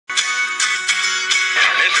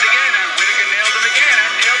Missed again, and Whittaker nailed him again,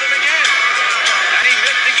 and nailed him again. And he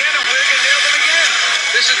missed again, and Whittaker nailed him again.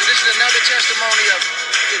 This is another testimony of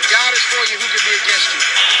if God is for you, who can be against you?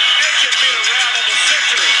 This could be the round of the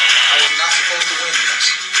century. I was not supposed to win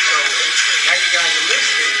this. So now you guys are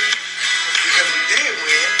listening because we did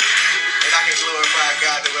win, and I can glorify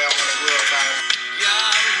God the way I want to glorify Him.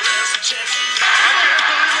 God bless Chelsea. I can't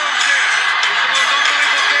believe what I'm saying. It's the most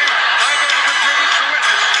unbelievable thing I've ever been privileged to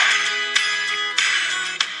witness.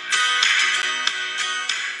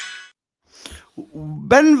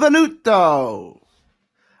 Benvenuto.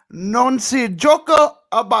 Non si gioca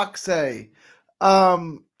a boxe.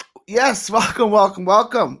 Yes,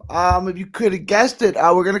 welcome. If you could have guessed it,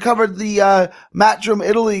 we're going to cover the Matchroom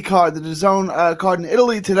Italy card, the DAZN card in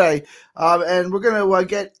Italy today. And we're going to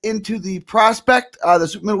get into the prospect, the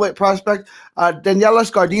super middleweight prospect, Daniele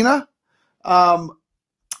Scardina.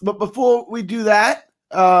 But before we do that,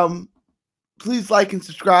 please like and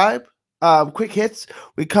subscribe. Quick hits.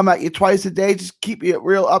 We come at you twice a day. Just keep you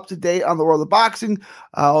real up to date on the world of boxing,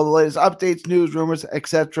 all the latest updates, news, rumors,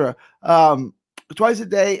 etc. Twice a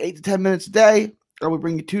day, 8 to 10 minutes a day, or we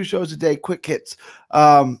bring you 2 shows a day. Quick hits.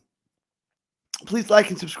 Please like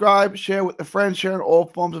and subscribe. Share with a friend. Share on all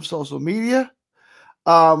forms of social media.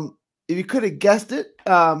 If you could have guessed it,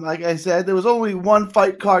 like I said, there was only one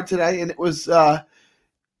fight card today, and it was in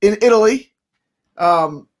Italy.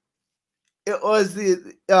 It was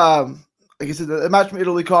the like I said, the Matchroom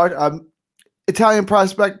Italy card. Italian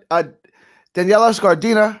prospect Daniele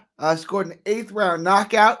Scardina scored an 8th round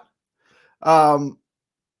knockout. And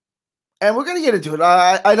we're gonna get into it.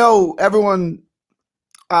 I know everyone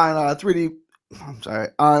on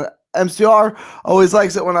on MCR always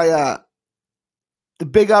likes it when I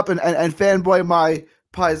big up and fanboy my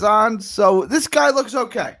paisans. So this guy looks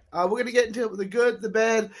okay. We're gonna get into it with the good, the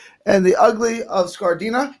bad, and the ugly of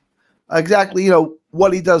Scardina. Exactly,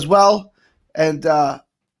 what he does well, and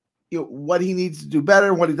what he needs to do better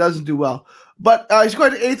and what he doesn't do well. But he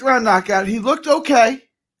scored an 8th round knockout. He looked okay.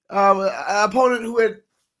 An opponent who had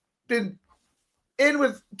been in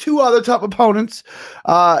with 2 other top opponents.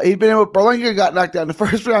 He'd been in with Berlinga, got knocked out in the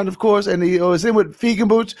first round, of course, and he was in with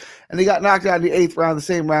Feigenboots, and he got knocked out in the 8th round, the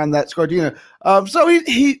same round that Scardina. So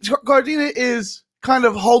Scardina is kind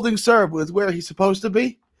of holding serve with where he's supposed to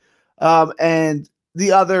be, and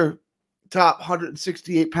the other top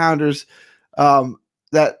 168 pounders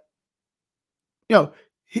that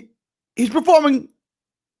he's performing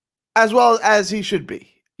as well as he should be.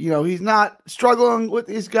 He's not struggling with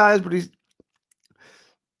these guys, but he's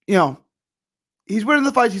winning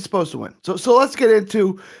the fights he's supposed to win. So let's get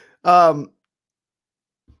into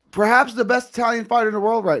perhaps the best Italian fighter in the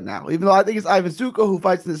world right now, even though I think it's Ivan Zucco who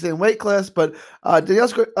fights in the same weight class. But Daniele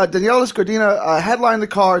Scardina headlined the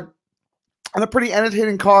card on a pretty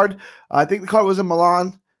entertaining card. I think the card was in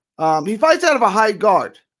Milan. He fights out of a high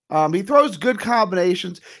guard. He throws good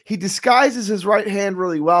combinations. He disguises his right hand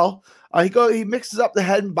really well. He mixes up the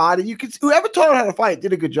head and body. Whoever taught him how to fight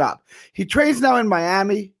did a good job. He trains now in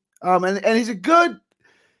Miami, and he's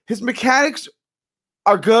his mechanics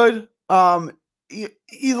are good.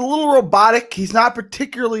 He's a little robotic. He's not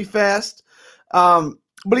particularly fast, but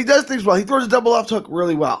he does things well. He throws a double left hook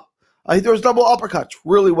really well. He throws double uppercuts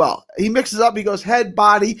really well. He mixes up. He goes head,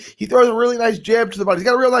 body. He throws a really nice jab to the body. He's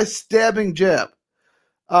got a real nice stabbing jab.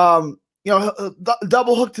 Double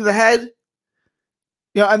hook to the head.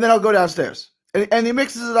 And then I'll go downstairs. And he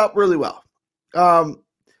mixes it up really well.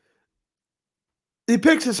 He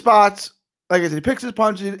picks his spots. Like I said, he picks his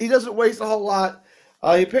punches. He doesn't waste a whole lot.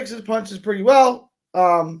 He picks his punches pretty well.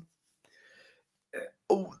 One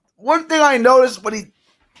thing I noticed, but he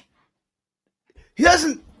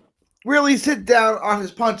doesn't really sit down on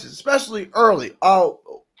his punches, especially early.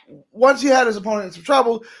 Once he had his opponent in some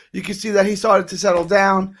trouble, you can see that he started to settle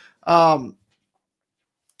down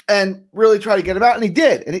and really try to get him out, and he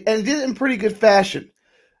did, and he did it in pretty good fashion.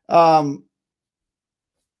 I'm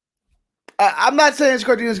not saying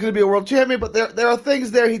Scardina is going to be a world champion, but there are things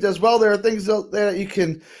there he does well. There are things there that you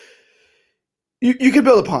can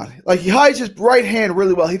build upon. Like, he hides his right hand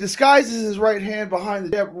really well. He disguises his right hand behind the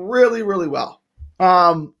jab really, really well.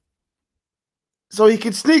 So he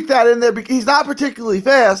can sneak that in there. He's not particularly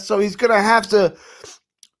fast, so he's going to have to,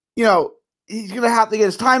 he's going to have to get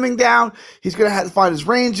his timing down. He's going to have to find his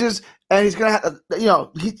ranges, and he's going to have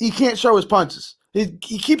to, he can't show his punches. He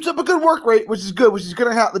keeps up a good work rate, which is good, which he's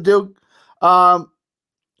going to have to do.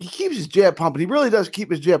 He keeps his jab pumping. He really does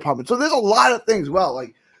keep his jab pumping. So there's a lot of things well.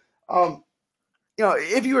 Like,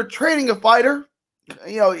 if you were training a fighter,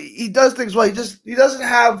 he does things well. He doesn't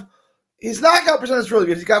have. His knockout percentage is really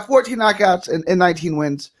good. He's got 14 knockouts and 19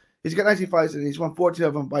 wins. He's got 19 fights, and he's won 14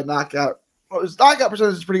 of them by knockout. his knockout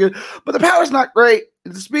percentage is pretty good, but the power's not great.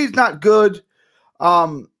 The speed's not good.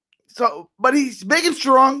 But he's big and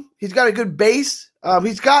strong. He's got a good base.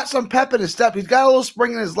 He's got some pep in his step. He's got a little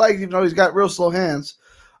spring in his legs, even though he's got real slow hands.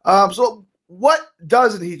 So what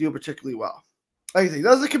doesn't he do particularly well? Like I said, he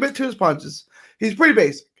doesn't commit to his punches. He's pretty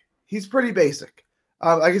basic.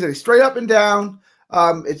 Like I said, he's straight up and down.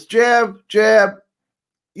 It's jab, jab.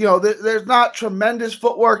 There's not tremendous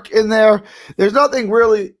footwork in there. There's nothing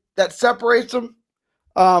really that separates him.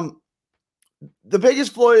 The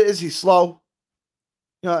biggest flaw is he's slow.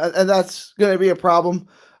 And that's going to be a problem.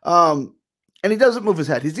 And he doesn't move his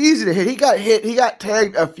head. He's easy to hit. He got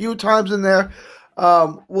tagged a few times in there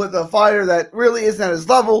with a fighter that really isn't at his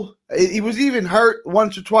level. He was even hurt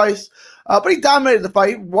once or twice. But he dominated the fight.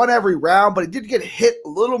 He won every round, but he did get hit a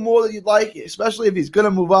little more than you'd like, especially if he's going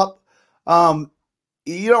to move up.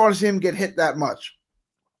 You don't want to see him get hit that much.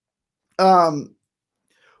 Where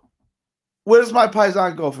does my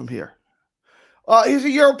Paisan go from here? He's a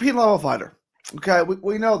European level fighter. Okay,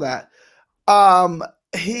 we know that.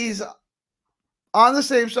 He's on the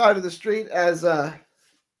same side of the street as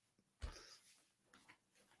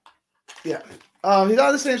he's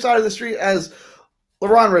on the same side of the street as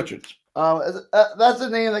LeRon Richards. That's a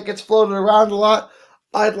name that gets floated around a lot.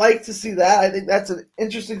 I'd like to see that. I think that's an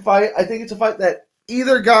interesting fight. I think it's a fight that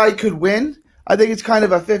either guy could win. I think it's kind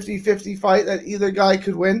of a 50-50 fight that either guy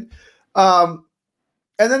could win.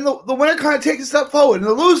 And then the winner kind of takes a step forward. And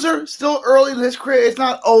the loser, still early in his career, it's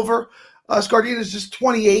not over. Scardina is just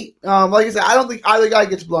 28. Like I said, I don't think either guy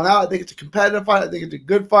gets blown out. I think it's a competitive fight. I think it's a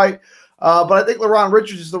good fight. But I think LeRon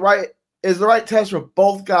Richards is the right test for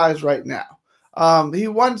both guys right now. He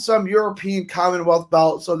won some European Commonwealth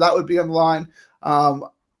belt, so that would be on the line.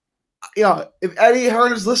 If Eddie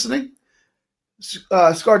Hearn is listening,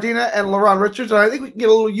 Scardina and LeRon Richards, and I think we can get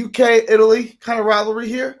a little UK-Italy kind of rivalry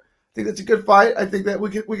here. I think that's a good fight. I think that we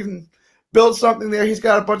can build something there. He's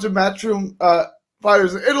got a bunch of Matchroom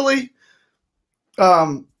fighters in Italy.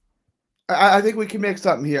 I think we can make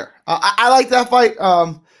something here. I like that fight.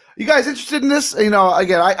 You guys interested in this? Again,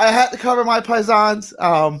 I had to cover my Paisans.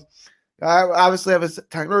 I obviously have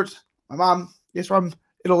Italian roots. My mom is from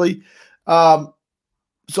Italy. So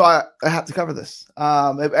I have to cover this.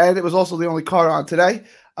 And it was also the only card on today.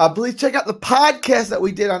 Please check out the podcast that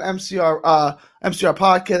we did on MCR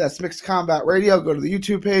Podcast. That's Mixed Combat Radio. Go to the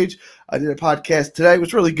YouTube page. I did a podcast today. It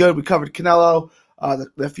was really good. We covered Canelo,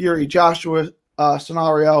 the Fury Joshua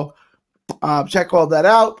scenario. Check all that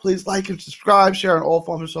out. Please like and subscribe. Share on all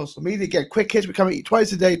forms of social media. Again, quick hits. We come at you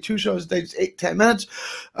twice a day. 2 shows a day, just 8-10 minutes.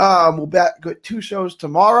 We'll get 2 shows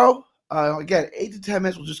tomorrow. Again, 8 to 10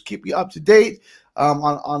 minutes. We'll just keep you up to date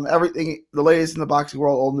on everything, the latest in the boxing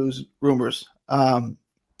world, all news, rumors.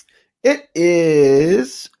 It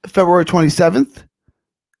is February 27th.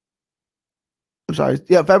 I'm sorry.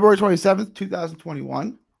 Yeah, February 27th,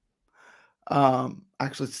 2021.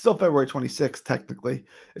 Actually, it's still February 26th, technically.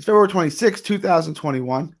 It's February 26th,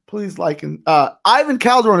 2021. Please like and Ivan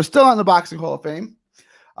Calderon is still on the Boxing Hall of Fame.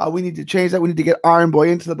 We need to change that. We need to get Iron Boy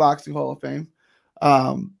into the Boxing Hall of Fame.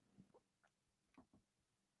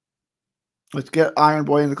 Let's get Iron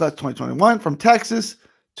Boy in the class 2021 from Texas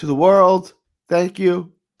to the world. Thank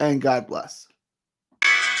you, and God bless.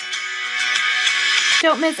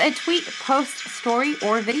 Don't miss a tweet, post, story,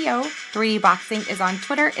 or video. 3D Boxing is on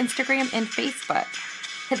Twitter, Instagram, and Facebook.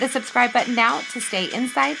 Hit the subscribe button now to stay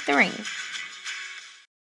inside the ring.